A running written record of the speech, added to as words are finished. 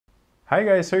Hi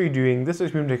guys, how are you doing? This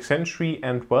is techcentury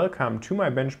and welcome to my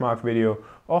benchmark video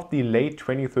of the late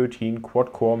 2013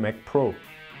 Quad-Core Mac Pro.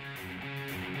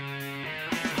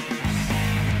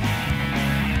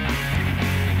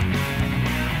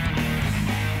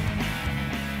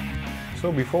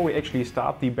 So before we actually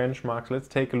start the benchmarks, let's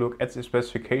take a look at the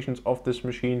specifications of this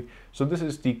machine. So this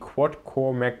is the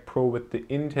Quad-Core Mac Pro with the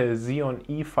Intel Xeon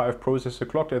E5 processor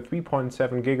clocked at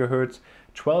 3.7 GHz,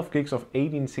 12 gigs of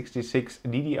 1866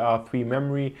 DDR3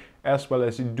 memory, as well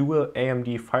as dual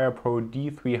AMD FirePro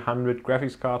D300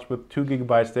 graphics cards with 2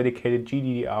 GB dedicated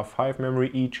GDDR5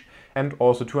 memory each, and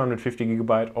also 250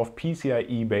 GB of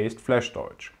PCIe based flash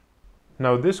storage.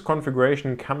 Now this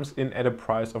configuration comes in at a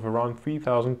price of around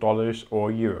 $3,000 or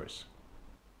euros.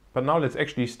 But now let's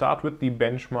actually start with the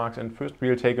benchmarks, and first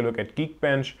we'll take a look at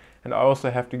Geekbench, and I also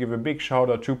have to give a big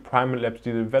shout out to Primate Labs,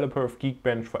 the developer of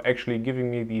Geekbench, for actually giving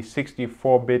me the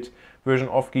 64-bit version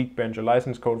of Geekbench, a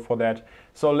license code for that.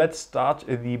 So let's start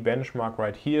the benchmark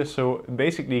right here. So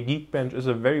basically Geekbench is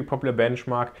a very popular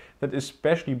benchmark that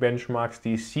especially benchmarks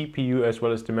the CPU as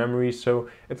well as the memory. So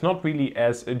it's not really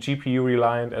as GPU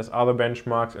reliant as other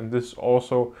benchmarks, and this is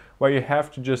also where you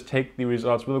have to just take the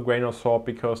results with a grain of salt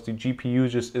because the GPU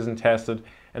just isn't tested,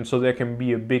 and so there can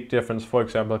be a big difference, for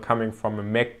example, coming from a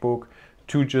MacBook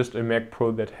to just a Mac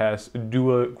Pro that has a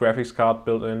dual graphics card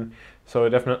built in. So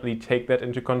definitely take that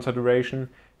into consideration.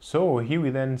 So here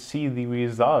we then see the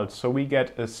results. So we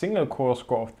get a single core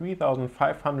score of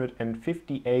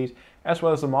 3,558 as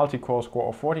well as a multi-core score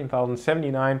of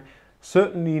 14,079.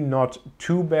 Certainly not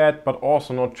too bad, but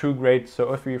also not too great.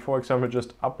 So if we, for example,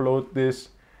 just upload this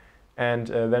and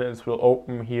then it will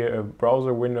open here a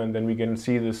browser window, and then we can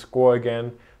see the score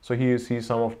again. So here you see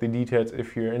some of the details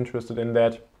if you're interested in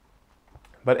that.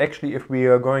 But actually, if we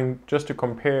are going just to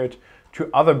compare it to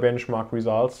other benchmark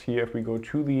results, here if we go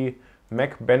to the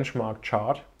Mac benchmark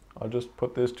chart, I'll just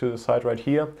put this to the side right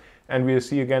here, and we'll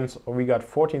see again, so we got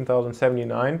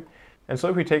 14,079. And so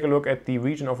if we take a look at the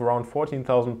region of around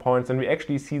 14,000 points, then we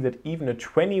actually see that even a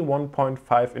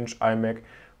 21.5-inch iMac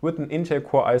with an Intel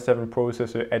Core i7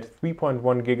 processor at 3.1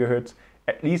 GHz,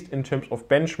 at least in terms of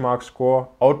benchmark score,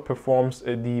 outperforms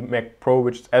the Mac Pro,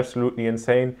 which is absolutely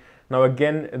insane. Now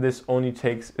again, this only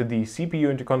takes the CPU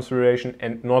into consideration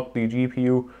and not the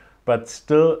GPU, but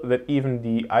still that even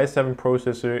the i7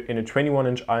 processor in a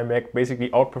 21-inch iMac basically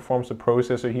outperforms the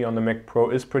processor here on the Mac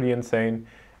Pro is pretty insane.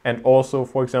 And also,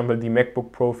 for example, the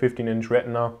MacBook Pro 15-inch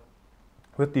Retina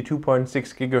with the 2.6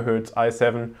 GHz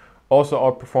i7 also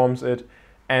outperforms it,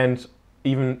 and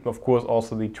even of course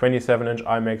also the 27-inch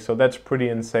iMac, so that's pretty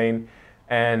insane,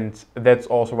 and that's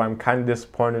also why I'm kind of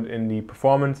disappointed in the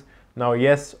performance. Now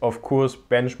yes, of course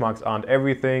benchmarks aren't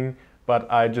everything, but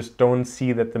I just don't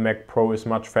see that the Mac Pro is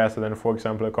much faster than, for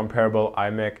example, a comparable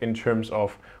iMac in terms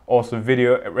of also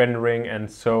video rendering,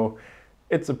 and so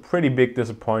it's a pretty big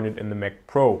disappointment in the Mac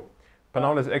Pro. But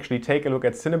now let's actually take a look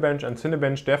at Cinebench, and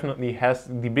Cinebench definitely has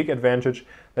the big advantage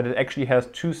that it actually has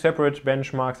two separate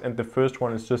benchmarks, and the first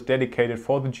one is just dedicated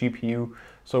for the GPU.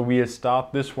 So we'll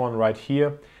start this one right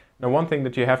here. Now one thing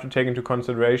that you have to take into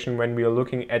consideration when we are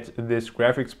looking at this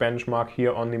graphics benchmark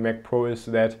here on the Mac Pro is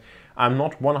that I'm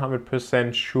not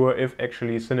 100% sure if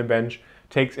actually Cinebench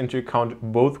takes into account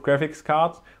both graphics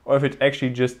cards or if it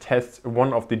actually just tests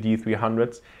one of the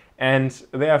D300s. And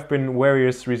there have been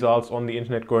various results on the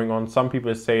internet going on. Some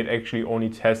people say it actually only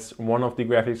tests one of the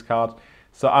graphics cards.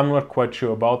 So I'm not quite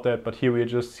sure about that, but here we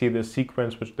just see the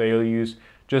sequence which they'll use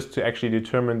just to actually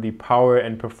determine the power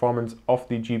and performance of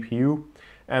the GPU.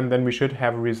 And then we should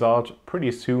have a result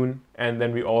pretty soon. And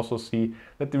then we also see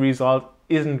that the result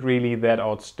isn't really that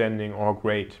outstanding or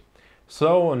great.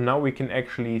 So now we can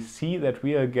actually see that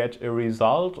we'll get a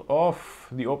result of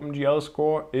the OpenGL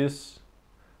score is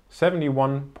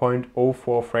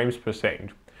 71.04 frames per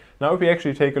second. Now if we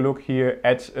actually take a look here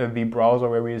at the browser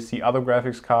where we see other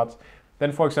graphics cards,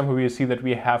 then for example we see that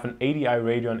we have an ADI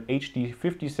Radeon HD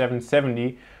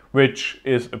 5770, which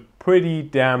is a pretty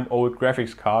damn old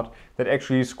graphics card that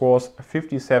actually scores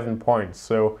 57 points.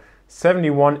 So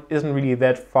 71 isn't really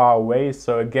that far away.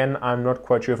 So again, I'm not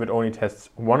quite sure if it only tests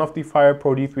one of the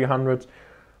FirePro D300s.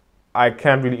 I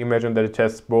can't really imagine that it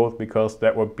tests both, because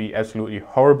that would be absolutely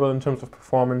horrible in terms of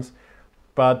performance.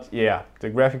 But yeah, the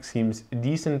graphics seems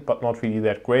decent, but not really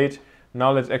that great.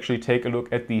 Now let's actually take a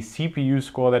look at the CPU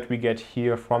score that we get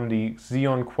here from the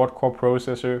Xeon Quad-Core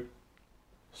processor.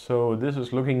 So this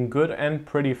is looking good and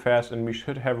pretty fast, and we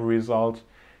should have a result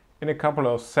in a couple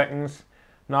of seconds.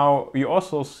 Now you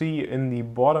also see in the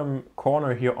bottom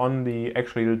corner here on the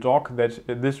dock that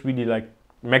this really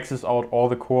maxes out all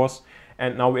the cores.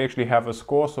 And now we actually have a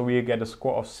score, so we get a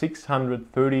score of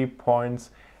 630 points.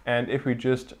 And if we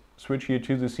just switch here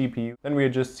to the CPU, then we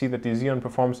just see that the Xeon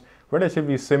performs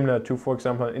relatively similar to, for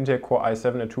example, an Intel Core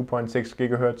i7 at 2.6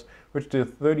 GHz, which is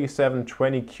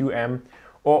 3720QM,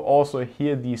 or also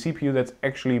here the CPU that's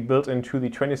actually built into the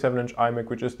 27-inch iMac,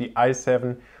 which is the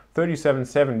i7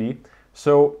 3770.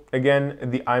 So again,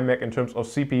 the iMac in terms of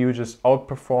CPU just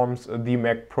outperforms the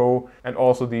Mac Pro, and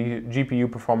also the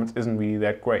GPU performance isn't really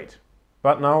that great.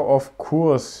 But now, of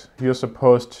course, you're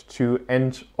supposed to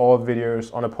end all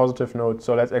videos on a positive note,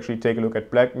 so let's actually take a look at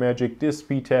Blackmagic, this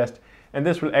speed test, and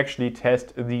this will actually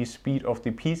test the speed of the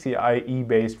PCIe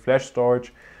based flash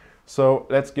storage. So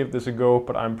let's give this a go,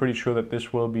 but I'm pretty sure that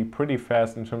this will be pretty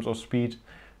fast in terms of speed.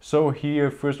 So here,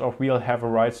 first off, we'll have a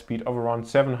write speed of around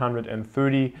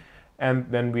 730, and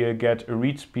then we'll get a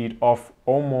read speed of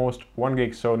almost 1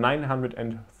 gig, so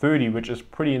 930, which is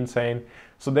pretty insane.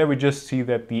 So there we just see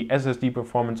that the SSD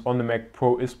performance on the Mac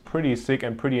Pro is pretty sick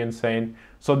and pretty insane.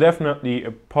 So definitely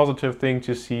a positive thing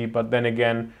to see, but then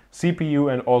again,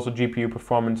 CPU and also GPU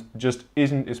performance just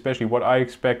isn't especially what I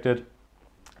expected.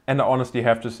 And I honestly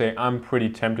have to say I'm pretty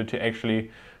tempted to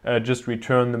actually just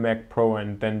return the Mac Pro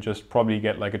and then just probably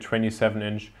get like a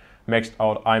 27-inch maxed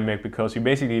out iMac, because you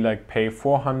basically like pay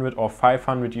 400 or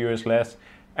 500 euros less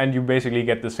and you basically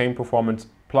get the same performance,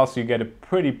 plus you get a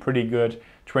pretty good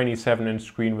 27-inch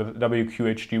screen with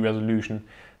WQHD resolution.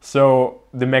 So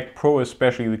the Mac Pro,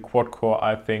 especially the quad-core,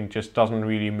 I think just doesn't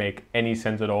really make any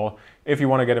sense at all. If you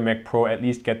want to get a Mac Pro, at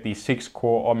least get the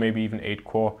 6-core or maybe even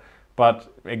 8-core.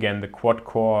 But again, the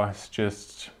quad-core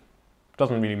just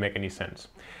doesn't really make any sense.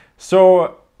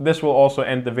 So this will also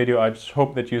end the video. I just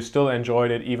hope that you still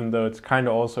enjoyed it, even though it's kind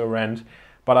of also a rant.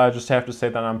 But I just have to say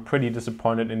that I'm pretty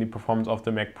disappointed in the performance of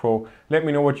the Mac Pro. Let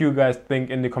me know what you guys think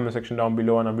in the comment section down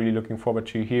below, and I'm really looking forward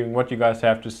to hearing what you guys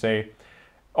have to say.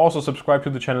 Also subscribe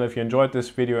to the channel if you enjoyed this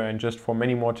video, and just for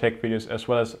many more tech videos, as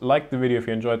well as like the video if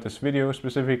you enjoyed this video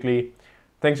specifically.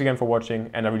 Thanks again for watching,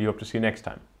 and I really hope to see you next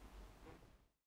time.